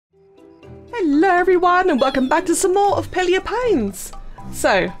Hello everyone and welcome back to some more of Paleo Pines.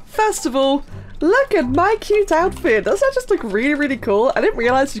 So, first of all, look at my cute outfit. Doesn't that just look really, really cool? I didn't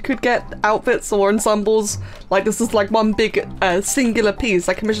realize you could get outfits or ensembles like this is like one big singular piece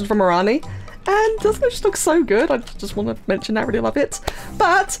I commissioned from Arani. And doesn't it just look so good? I just want to mention that, I really love it.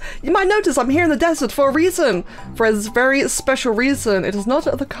 But you might notice I'm here in the desert for a reason. For a very special reason. It is not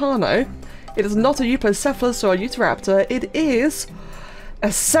the Carno. It is not a Eupocephalus or a Utahraptor. It is a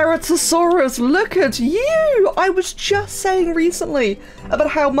ceratosaurus. Look at you! I was just saying recently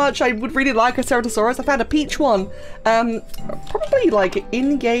about how much I would really like a ceratosaurus. I found a peach one. Probably like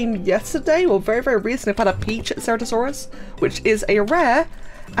in-game yesterday or very, very recently. I found a peach ceratosaurus, which is a rare.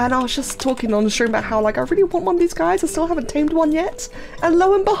 And I was just talking on the stream about how like I really want one of these guys. I still haven't tamed one yet. And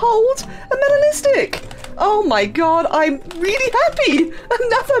lo and behold, a melanistic! Oh my god, I'm really happy!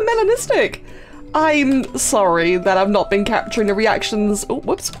 Another melanistic! I'm sorry that I've not been capturing the reactions. Oh,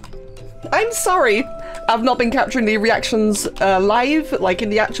 whoops. I'm sorry I've not been capturing the reactions live, like in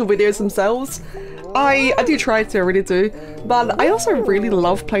the actual videos themselves. I do try to, I really do. But I also really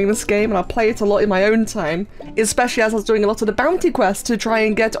love playing this game and I play it a lot in my own time, especially as I was doing a lot of the bounty quests to try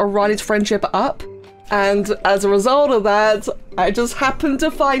and get Arani's friendship up. And as a result of that, I just happened to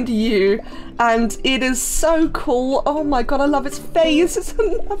find you, and it is so cool. Oh my god, I love its face. It's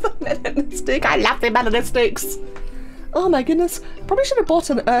another melanistic. I love the melanistics. Oh my goodness. Probably should have bought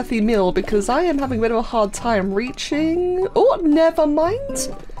an earthy meal because I am having a bit of a hard time reaching. Oh, never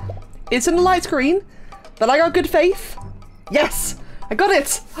mind. It's in the light green, but I got good faith. Yes, I got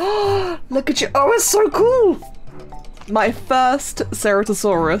it. Oh, look at you. Oh, it's so cool. My first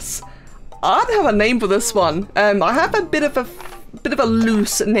Ceratosaurus. I don't have a name for this one. I have a bit of a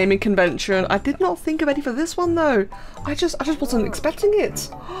loose naming convention. I did not think of any for this one though. I just wasn't expecting it.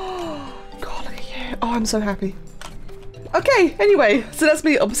 God, look at you. Oh, I'm so happy. Okay, anyway, so that's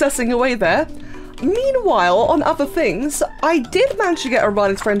me obsessing away there. Meanwhile, on other things, I did manage to get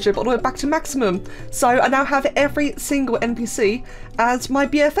Arani's friendship all the way back to maximum. So I now have every single NPC as my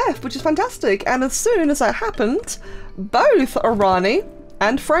BFF, which is fantastic. And as soon as that happened, both Arani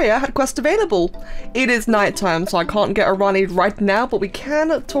and Freya had quests available. It is nighttime, so I can't get Arani right now, but we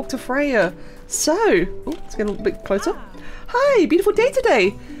can talk to Freya. So, let's get a little bit closer. Hi, beautiful day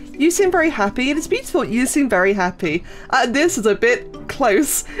today. You seem very happy. It is beautiful. You seem very happy. This is a bit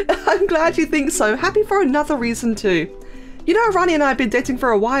close. I'm glad you think so. Happy for another reason too. You know, Arani and I have been dating for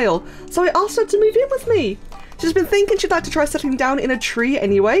a while, so I asked her to move in with me. She's been thinking she'd like to try settling down in a tree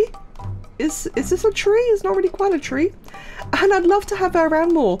anyway. Is this a tree? It's not really quite a tree. And I'd love to have her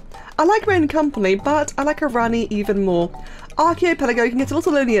around more. I like my own company, but I like Arani even more. Archaeopelago can get a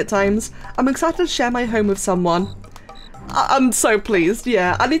little lonely at times. I'm excited to share my home with someone. I'm so pleased,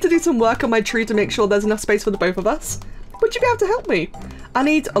 yeah. I need to do some work on my tree to make sure there's enough space for the both of us. Would you be able to help me? I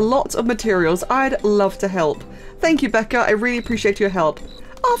need a lot of materials. I'd love to help. Thank you, Becca. I really appreciate your help.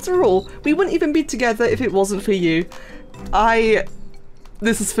 After all, we wouldn't even be together if it wasn't for you.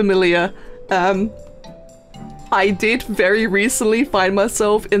 This is familiar. I did very recently find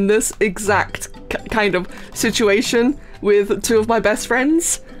myself in this exact kind of situation with two of my best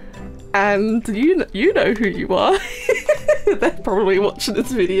friends. And you know who you are. They're probably watching this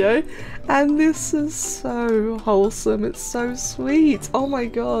video. And this is so wholesome. It's so sweet. Oh my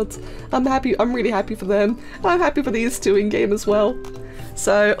god. I'm happy. I'm really happy for them. I'm happy for these two in game as well.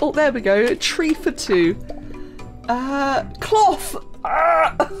 So, oh, there we go. Tree for two. Cloth.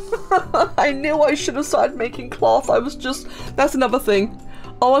 I knew I should have started making cloth. That's another thing.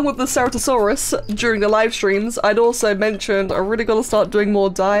 Along with the Ceratosaurus during the live streams, I'd also mentioned I really gotta start doing more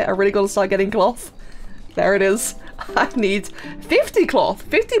dye. I really gotta start getting cloth. There it is. I need 50 cloth,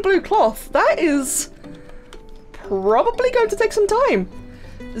 50 blue cloth. That is probably going to take some time.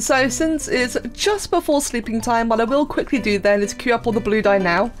 So since it's just before sleeping time, what I will quickly do then is queue up all the blue dye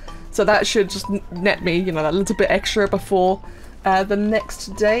now. So that should just net me, you know, that little bit extra before the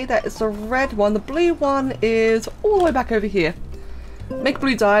next day. That is the red one. The blue one is all the way back over here. Make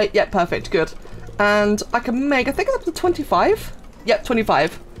blue dye. Yep, perfect. Good. And I can make, I think it's up to 25. Yep,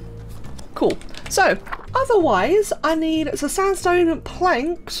 25. Cool. So, otherwise, I need some sandstone,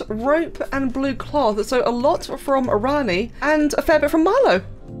 planks, rope, and blue cloth. So a lot from Arani and a fair bit from Milo.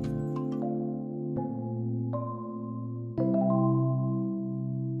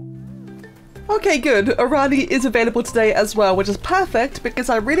 Okay, good. Arani is available today as well, which is perfect because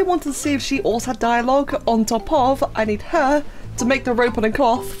I really want to see if she also had dialogue on top of I need her to make the rope and a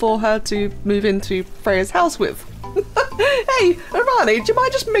cloth for her to move into Freya's house with. Hey, Arani, do you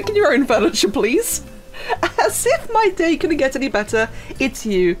mind just making your own furniture, please? As if my day couldn't get any better, it's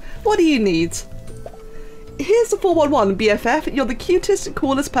you. What do you need? here's the 411 BFF. You're the cutest,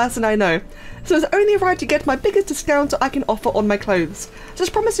 coolest person I know. So it's only right to get my biggest discount I can offer on my clothes.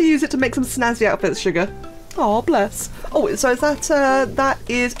 Just promise to use it to make some snazzy outfits, sugar. Oh, bless. Oh, so is that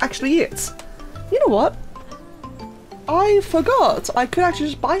is actually it. You know what? I forgot. I could actually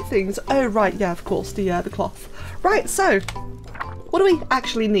just buy things. Oh, right. Yeah, of course. The cloth. Right, so what do we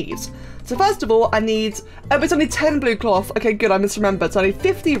actually need? So first of all, I need... Oh, it's only 10 blue cloth. Okay, good. I misremembered. So I need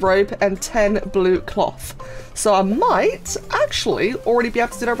 50 rope and 10 blue cloth. So I might actually already be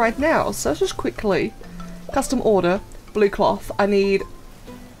able to do that right now. So let's just quickly... Custom order. Blue cloth. I need...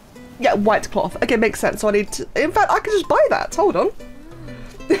 Yeah, white cloth. Okay, makes sense. So I need to... In fact, I can just buy that. Hold on.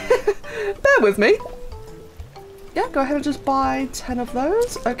 Bear with me. Yeah, go ahead and just buy 10 of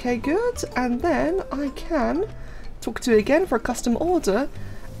those. Okay, good. And then I can talk to you again for a custom order.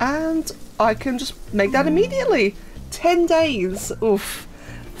 And I can just make that immediately. 10 days. Oof.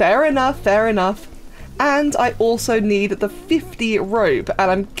 Fair enough, fair enough. And I also need the 50 rope. And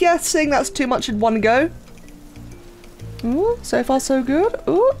I'm guessing that's too much in one go. Ooh, so far so good.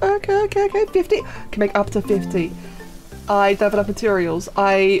 Ooh, okay. 50. Can make up to 50. I don't have enough materials.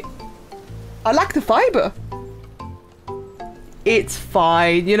 I lack the fiber. It's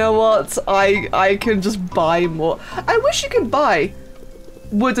fine. You know what? I can just buy more. I wish you could buy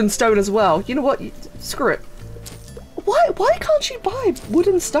wood and stone as well. You know what? Screw it. Why can't you buy wood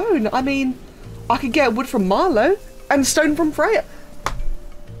and stone? I mean, I could get wood from Marlow and stone from Freya.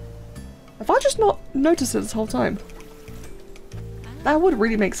 Have I just not noticed it this whole time? That would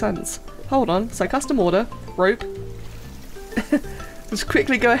really make sense. Hold on. So custom order. Rope. Just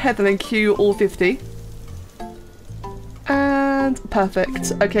quickly go ahead and then queue all 50. And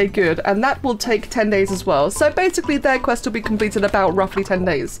perfect. Okay, good. And that will take 10 days as well. So basically their quest will be completed in about roughly 10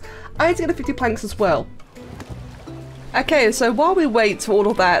 days. I need to get the 50 planks as well. Okay, so while we wait for all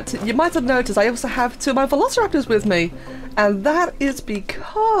of that, you might have noticed I also have 2 of my velociraptors with me. And that is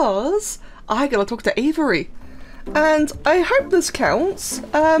because I gotta talk to Avery. And I hope this counts.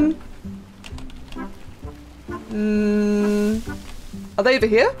 Are they over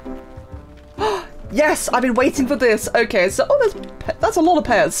here? Yes, I've been waiting for this. Okay, so that's a lot of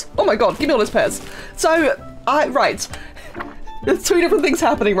pairs. Oh my god, give me all those pairs. So, right. There's 2 different things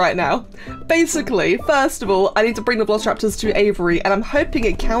happening right now. Basically, first of all, I need to bring the velociraptors to Avery, and I'm hoping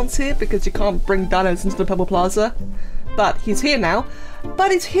it counts here because you can't bring dinos into the Pebble Plaza. But he's here now.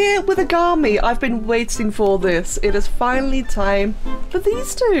 But he's here with Agami. I've been waiting for this. It is finally time for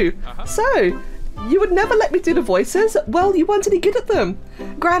these 2. So, you would never let me do the voices? Well, you weren't any good at them.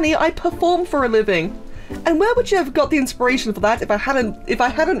 Granny, I perform for a living. And where would you have got the inspiration for that if I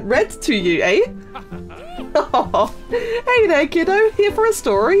hadn't read to you, eh? Oh, hey there, kiddo. Here for a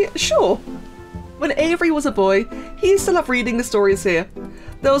story? Sure. When Avery was a boy, he used to love reading the stories here.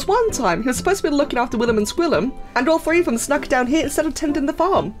 There was one time he was supposed to be looking after Willem and Squillum, and all 3 of them snuck down here instead of tending the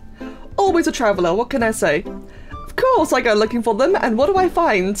farm. Always a traveller, what can I say? Of course I go looking for them, and what do I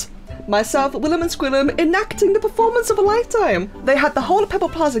find? Myself, Willem and Squillum enacting the performance of a lifetime. They had the whole of Pebble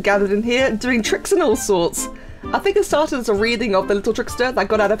Plaza gathered in here, doing tricks and all sorts. I think it started as a reading of The Little Trickster that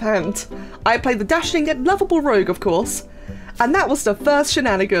got out of hand. I played the dashing yet lovable rogue, of course. And that was the first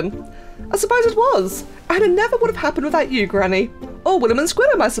shenanigan. I suppose it was. And it never would have happened without you, Granny. Or Willem and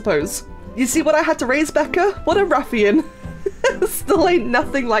Squillum, I suppose. You see what I had to raise, Becca? What a ruffian. Still ain't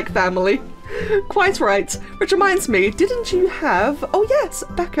nothing like family. Quite right. Which reminds me, didn't you have... Oh yes,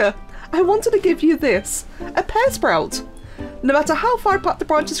 Becca. I wanted to give you this. A pear sprout. No matter how far apart the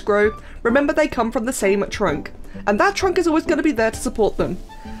branches grow, remember they come from the same trunk. And that trunk is always going to be there to support them.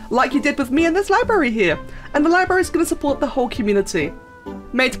 Like you did with me in this library here. And the library is going to support the whole community.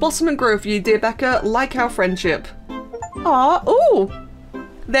 May it blossom and grow for you, dear Becca, like our friendship. Ah, ooh.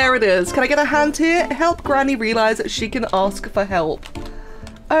 There it is. Can I get a hand here? Help Granny realise that she can ask for help.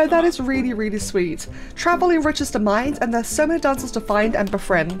 Oh, that is really, really sweet. Travel enriches the mind, and there's so many dancers to find and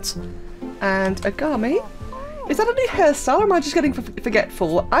befriend. And Agami? Is that a new hairstyle, or am I just getting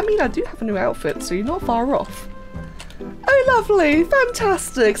forgetful? I mean, I do have a new outfit, so you're not far off. Oh, lovely.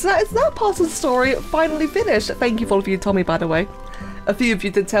 Fantastic. So that is that part of the story finally finished. Thank you for all of you told me, by the way. A few of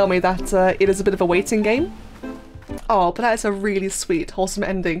you did tell me that it is a bit of a waiting game. Oh, but that is a really sweet, wholesome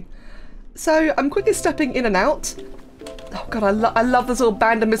ending. So I'm quickly stepping in and out. Oh god, I love this little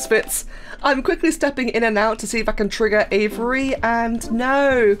band of misfits. I'm quickly stepping in and out to see if I can trigger Avery, and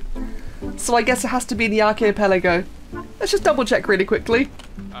no. So I guess it has to be in the archipelago. Let's just double check really quickly.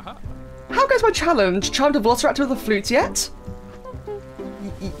 How goes my challenge? Charmed a velociraptor with a flute yet?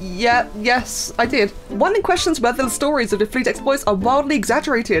 Yes, I did. One in questions whether the stories of the flute exploits are wildly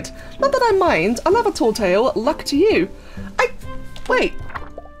exaggerated. Not that I mind. I love a tall tale. Luck to you. Wait.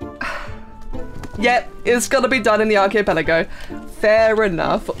 Yep, it's gonna be done in the archipelago. Fair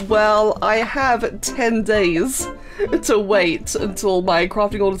enough. Well, I have 10 days to wait until my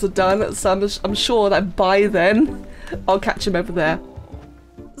crafting orders are done, so I'm sure that by then I'll catch him over there.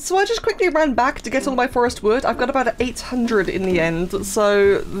 So I just quickly ran back to get all my forest wood. I've got about 800 in the end,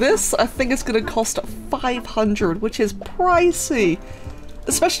 so this I think is going to cost 500, which is pricey.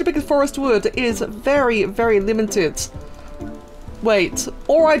 Especially because forest wood is very, very limited. Wait,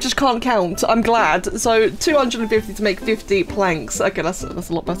 or I just can't count. I'm glad. So 250 to make 50 planks. Okay, that's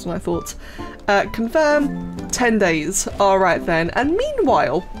a lot better than I thought. Confirm, 10 days. Alright then. And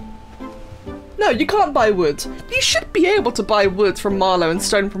meanwhile... No, you can't buy wood. You should be able to buy wood from Marlow and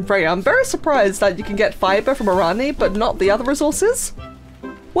stone from Freya. I'm very surprised that you can get fibre from Arani, but not the other resources.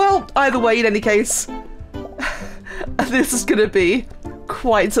 Well, either way, in any case, this is gonna be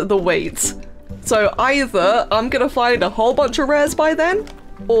quite the wait. So either I'm gonna find a whole bunch of rares by then,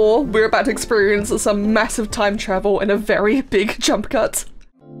 or we're about to experience some massive time travel in a very big jump cut.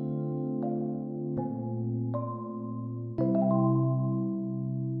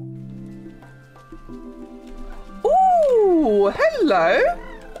 Ooh, hello.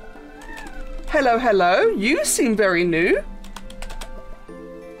 Hello, hello. You seem very new.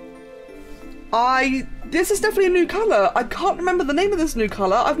 This is definitely a new colour. I can't remember the name of this new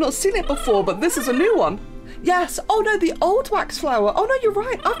colour. I've not seen it before, but this is a new one. Yes. Oh no, the old wax flower. Oh no, you're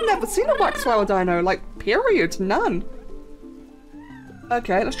right. I've never seen a wax flower dino. Like, period. None.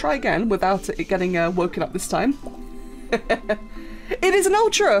 Okay, let's try again without it getting woken up this time. It is an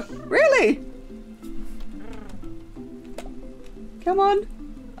ultra. Really? Come on.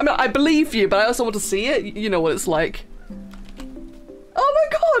 I mean, I believe you, but I also want to see it. You know what it's like. Oh my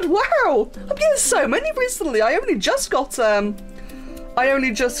god, wow! I'm getting so many recently. I only just got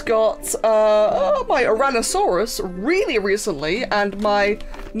my Renovations really recently, and my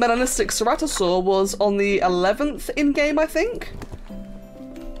melanistic ceratosaurus was on the 11th in-game, I think.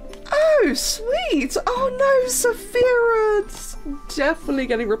 Oh, sweet! Oh no, Saphira's definitely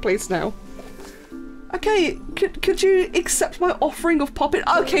getting replaced now. Okay, could you accept my offering of poppin?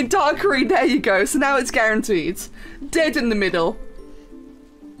 Okay, dark green, there you go. So now it's guaranteed. Dead in the middle.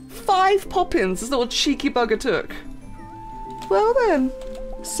 5 poppins, this little cheeky bugger took. Well then,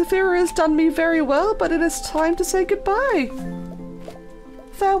 Saphira has done me very well, but it is time to say goodbye.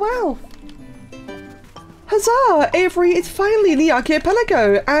 Farewell. Huzzah! Avery is finally in the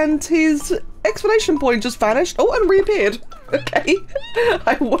archipelago, and his exclamation point just vanished. Oh, and reappeared. Okay,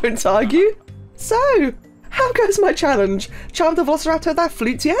 I won't argue. So, how goes my challenge? Charmed the velociraptor that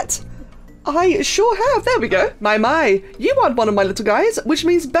flute yet? I sure have, there we go. My, you aren't one of my little guys, which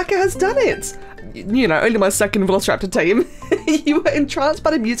means Becca has done it. You know, only my second velociraptor tame. You were entranced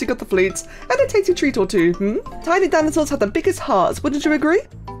by the music of the flute, and a tasty treat or two, Tiny dinosaurs have the biggest hearts, wouldn't you agree?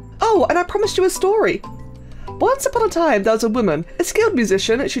 Oh, and I promised you a story. Once upon a time, there was a woman, a skilled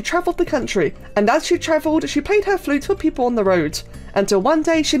musician. She travelled the country, and as she travelled, she played her flute for people on the road, until one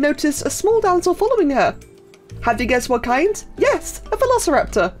day she noticed a small dinosaur following her. Have you guessed what kind? Yes, a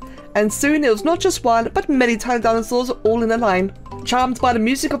velociraptor. And soon it was not just one, but many tiny dinosaurs all in a line. Charmed by the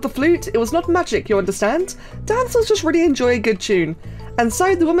music of the flute, it was not magic, you understand? Dinosaurs just really enjoy a good tune. And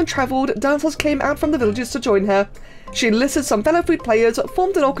so the woman travelled, dinosaurs came out from the villages to join her. She enlisted some fellow flute players,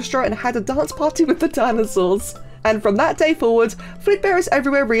 formed an orchestra, and had a dance party with the dinosaurs. And from that day forward, flute bearers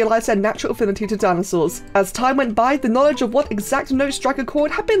everywhere realised their natural affinity to dinosaurs. As time went by, the knowledge of what exact notes strike a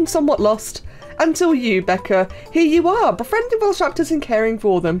chord had been somewhat lost. Until you, Becca, here you are, befriending velociraptors and caring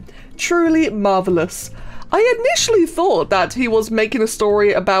for them. Truly marvellous. I initially thought that he was making a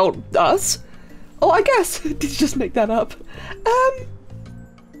story about us. Oh, I guess. Did you just make that up?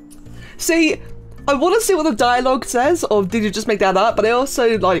 See, I want to see what the dialogue says, or did you just make that up? But I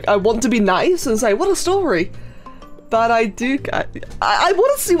also, like, I want to be nice and say, what a story. But I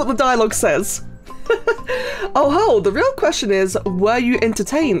want to see what the dialogue says. Oh, the real question is, were you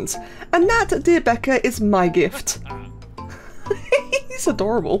entertained? And that, dear Becca, is my gift. He's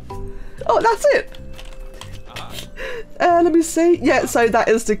adorable. Oh, that's it. Let me see. Yeah, so that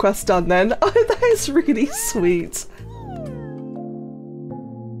is the quest done then. Oh, that is really sweet.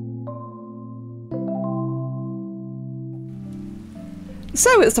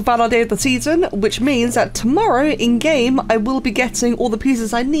 So it's the final day of the season, which means that tomorrow in-game I will be getting all the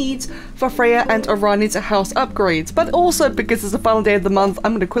pieces I need for Freya and Arani's house upgrades, but also because it's the final day of the month,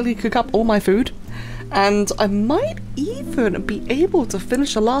 I'm going to quickly cook up all my food, and I might even be able to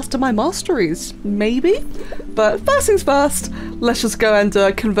finish the last of my masteries, maybe? But first things first, let's just go and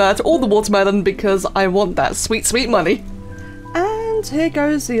convert all the watermelon because I want that sweet, sweet money. And And here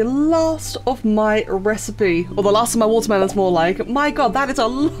goes the last of my recipe, or the last of my watermelons more like. My god, that is a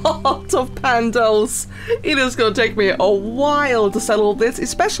lot of pandels. It is going to take me a while to sell all this,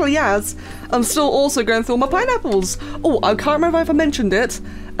 especially as I'm still also going through all my pineapples. Oh, I can't remember if I mentioned it,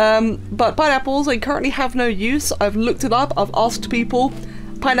 but pineapples, they currently have no use. I've looked it up, I've asked people.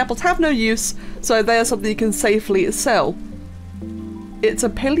 Pineapples have no use, so they are something you can safely sell. It's a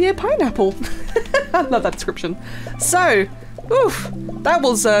paleo pineapple. I love that description. So, oof, that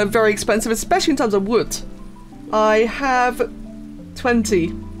was very expensive, especially in terms of wood. I have 20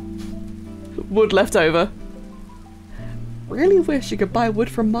 wood left over. Really wish you could buy wood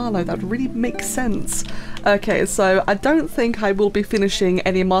from Marlow, that would really make sense. Okay, so I don't think I will be finishing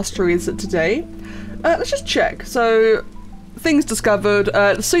any masteries today. Let's just check. So, things discovered.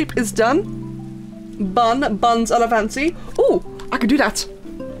 The soup is done. Buns a la fancy. Oh, I can do that.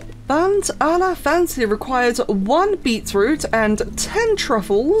 Buns a la fancy requires 1 beetroot and 10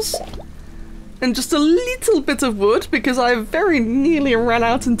 truffles. And just a little bit of wood because I very nearly ran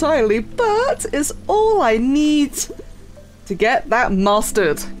out entirely, but it's all I need to get that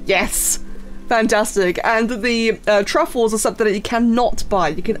mastered. Yes. Fantastic. And the truffles are something that you cannot buy.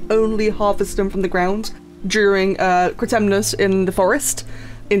 You can only harvest them from the ground during Cryptemnus in the forest,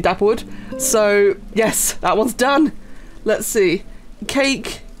 in Dapwood. So, yes, that one's done. Let's see.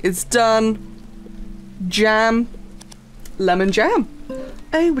 Cake is done. Jam. Lemon jam.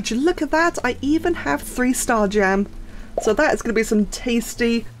 Oh, would you look at that? I even have 3-star jam. So that is going to be some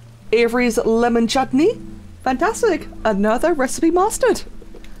tasty Avery's lemon chutney. Fantastic. Another recipe mastered.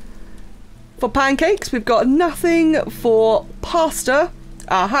 For pancakes, we've got nothing. For pasta.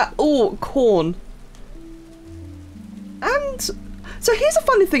 Aha. Oh, corn. And so here's a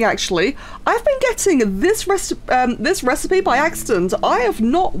funny thing, actually. I've been getting this recipe by accident. I have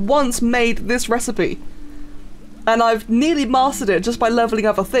not once made this recipe. And I've nearly mastered it just by leveling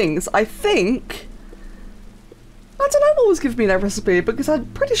other things. I think... I don't know what was giving me that recipe, because I'm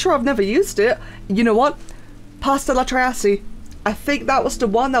pretty sure I've never used it. You know what? Pasta la Triassi. I think that was the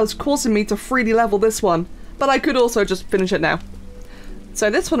one that was causing me to freely level this one. But I could also just finish it now.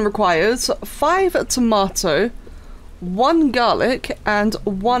 So this one requires 5 tomato, 1 garlic, and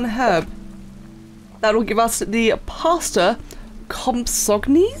 1 herb. That will give us the pasta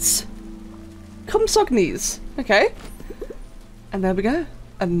compsognes? Compsognes. Okay. And there we go.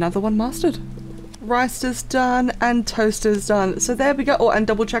 Another one mastered. Rice is done and toast is done. So there we go. Oh, and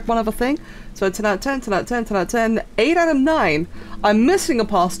double check one other thing. So 10 out of 10, 10 out of 10, 10 out of 10, 8 out of 9. I'm missing a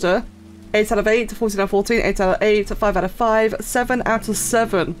pasta. 8 out of 8, 14 out of 14, 8 out of 8, 5 out of 5, 7 out of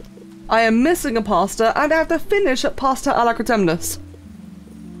 7. I am missing a pasta and I have to finish at pasta alla Cryptemnus.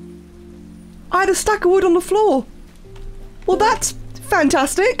 I had a stack of wood on the floor. Well, that's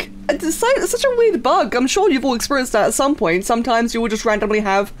fantastic. It's such a weird bug. I'm sure you've all experienced that at some point. Sometimes you will just randomly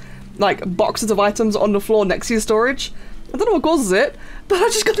have like boxes of items on the floor next to your storage. I don't know what causes it, but I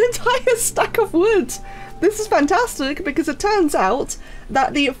just got an entire stack of wood. This is fantastic because it turns out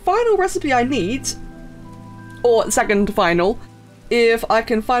that the final recipe I need, or second final, if I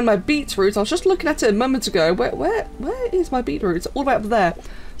can find my beetroot. I was just looking at it a moment ago. Where is my beetroot? All the way up there.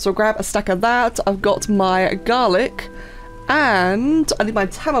 So I'll grab a stack of that. I've got my garlic. And I need my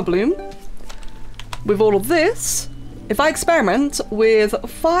tama bloom. With all of this, if I experiment with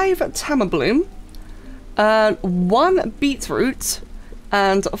 5 tama bloom, 1 beetroot,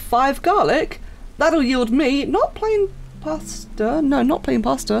 and 5 garlic, that'll yield me not plain pasta. No, not plain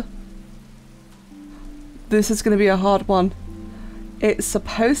pasta. This is going to be a hard one. It's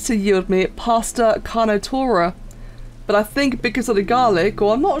supposed to yield me pasta carnotaura. But I think because of the garlic,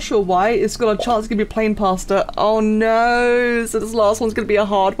 or I'm not sure why, it's got a chance to give me plain pasta. Oh no, so this last one's going to be a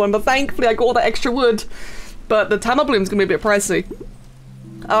hard one, but thankfully I got all that extra wood. But the tama bloom's going to be a bit pricey.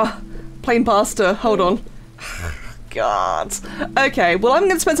 Plain pasta, hold on. God. Okay, well I'm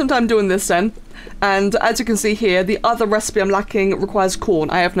going to spend some time doing this then. And as you can see here, the other recipe I'm lacking requires corn.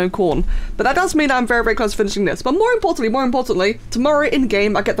 I have no corn. But that does mean I'm very, very close to finishing this. But more importantly, tomorrow in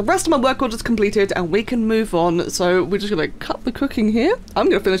game, I get the rest of my work orders completed and we can move on. So we're just going to cut the cooking here. I'm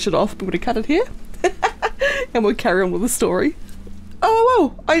going to finish it off, but we're going to cut it here. And we'll carry on with the story.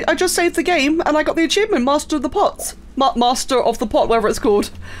 Oh, I just saved the game and I got the achievement, Master of the Pots. Master of the Pot, whatever it's called.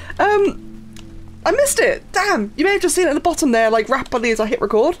 I missed it. Damn, you may have just seen it at the bottom there, like rapidly as I hit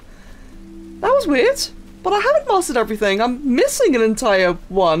record. That was weird, but I haven't mastered everything. I'm missing an entire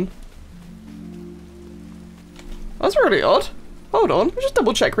one. That's really odd. Hold on, let me just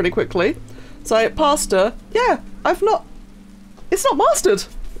double check really quickly. So, pasta, yeah, it's not mastered.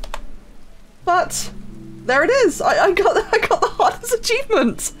 But, there it is. I got the hardest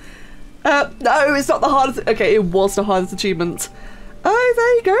achievement. No, it's not the hardest, okay, it was the hardest achievement. Oh,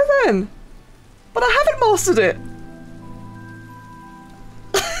 there you go then. But I haven't mastered it.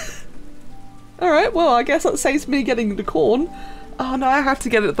 Alright, well, I guess that saves me getting the corn. Oh no, I have to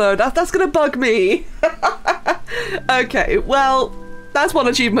get it though. That's gonna bug me. Okay, well, that's one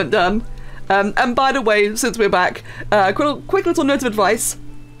achievement done. And by the way, since we're back, quick little note of advice.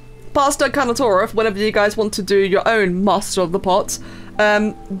 Pasta Canatora, whenever you guys want to do your own master of the pot,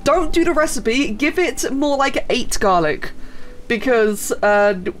 don't do the recipe, give it more like 8 garlic. Because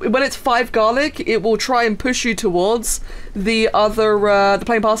when it's 5 garlic, it will try and push you towards the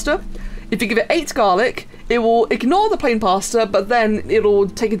plain pasta. If you give it 8 garlic, it will ignore the plain pasta, but then it'll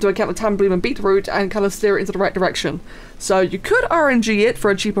take into account the tambloom and beetroot and kind of steer it into the right direction. So you could RNG it for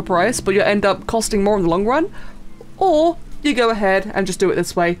a cheaper price, but you'll end up costing more in the long run. Or you go ahead and just do it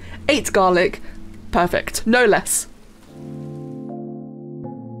this way. 8 garlic, perfect, no less.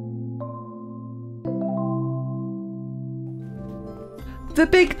 The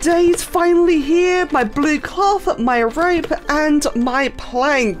big day is finally here. My blue cloth, my rope, and my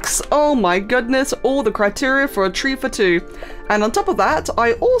planks. Oh my goodness, all the criteria for a tree for 2. And on top of that,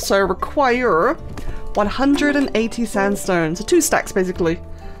 I also require 180 sandstone. So 2 stacks basically.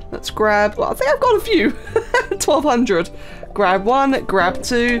 Let's grab, well, I think I've got a few. 1200. Grab 1, grab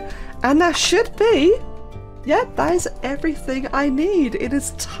 2, and that should be, yeah, that is everything I need. It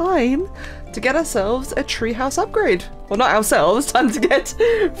is time to get ourselves a treehouse upgrade. Well, not ourselves, time to get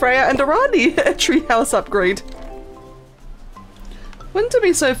Freya and Arani a treehouse upgrade. Wouldn't it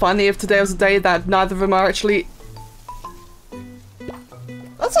be so funny if today was a day that neither of them are actually...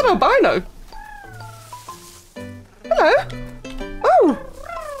 That's an albino! Hello? Oh!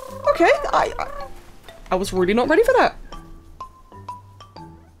 Okay, I was really not ready for that.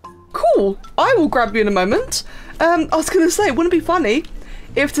 Cool, I will grab you in a moment. I was gonna say, wouldn't it be funny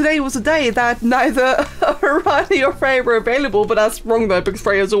if today was a day that neither Arani or Freya were available, but that's wrong though, because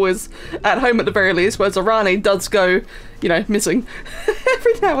Freya's always at home at the very least, whereas Arani does go, you know, missing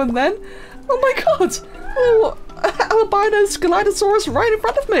every now and then. Oh my god! Oh, albino Dinosaurs right in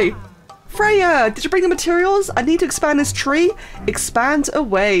front of me! Freya, did you bring the materials? I need to expand this tree. Expand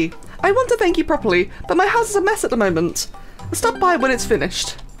away. I want to thank you properly, but my house is a mess at the moment. I'll stop by when it's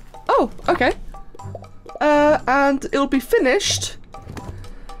finished. Oh, okay. And it'll be finished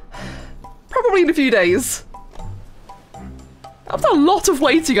probably in a few days. That was a lot of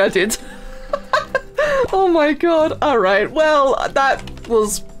waiting I did. Oh my god. Alright, well, that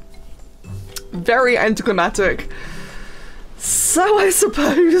was very anticlimactic. So I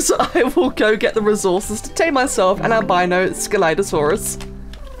suppose I will go get the resources to tame myself an albino Dinosaurs.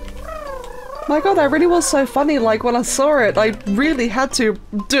 My god, that really was so funny. Like, when I saw it, I really had to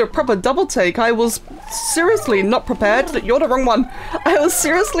do a proper double take. I was seriously not prepared. You're the wrong one. I was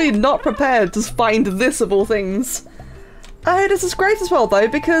seriously not prepared to find this of all things. Oh, this is great as well though,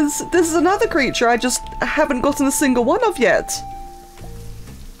 because this is another creature I just haven't gotten a single one of yet.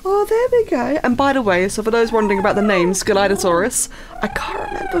 Oh, there we go. And by the way, so for those wondering about the name, Dinosaurs, I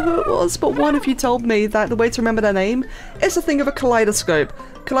can't remember who it was, but one of you told me that the way to remember their name is to think of a kaleidoscope.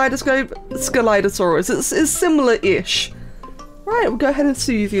 Kaleidoscope, Dinosaurs. It's similar-ish. Right, we'll go ahead and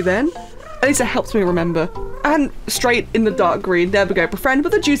soothe you then. At least it helps me remember. And straight in the dark green. There we go. Befriend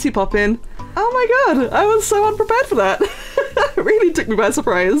with a juicy pop in. Oh my god, I was so unprepared for that. It really took me by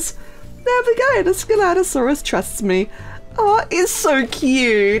surprise. There we go. The Dinosaurs trusts me. Oh, it's so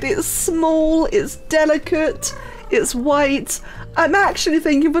cute. It's small, it's delicate, it's white. I'm actually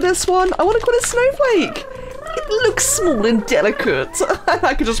thinking for this one, I want to call it Snowflake. It looks small and delicate.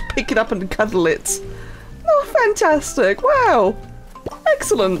 I could just pick it up and cuddle it. Oh, fantastic. Wow.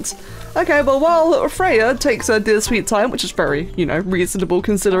 Excellent. Okay, well, while Freya takes her dear sweet time, which is very, you know, reasonable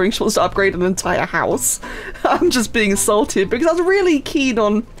considering she wants to upgrade an entire house, I'm just being salted because I was really keen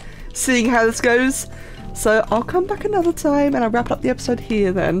on seeing how this goes. So I'll come back another time and I'll wrap up the episode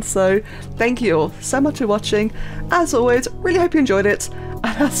here then. So thank you all so much for watching. As always, really hope you enjoyed it, and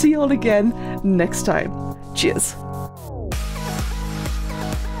I'll see you all again next time. Cheers.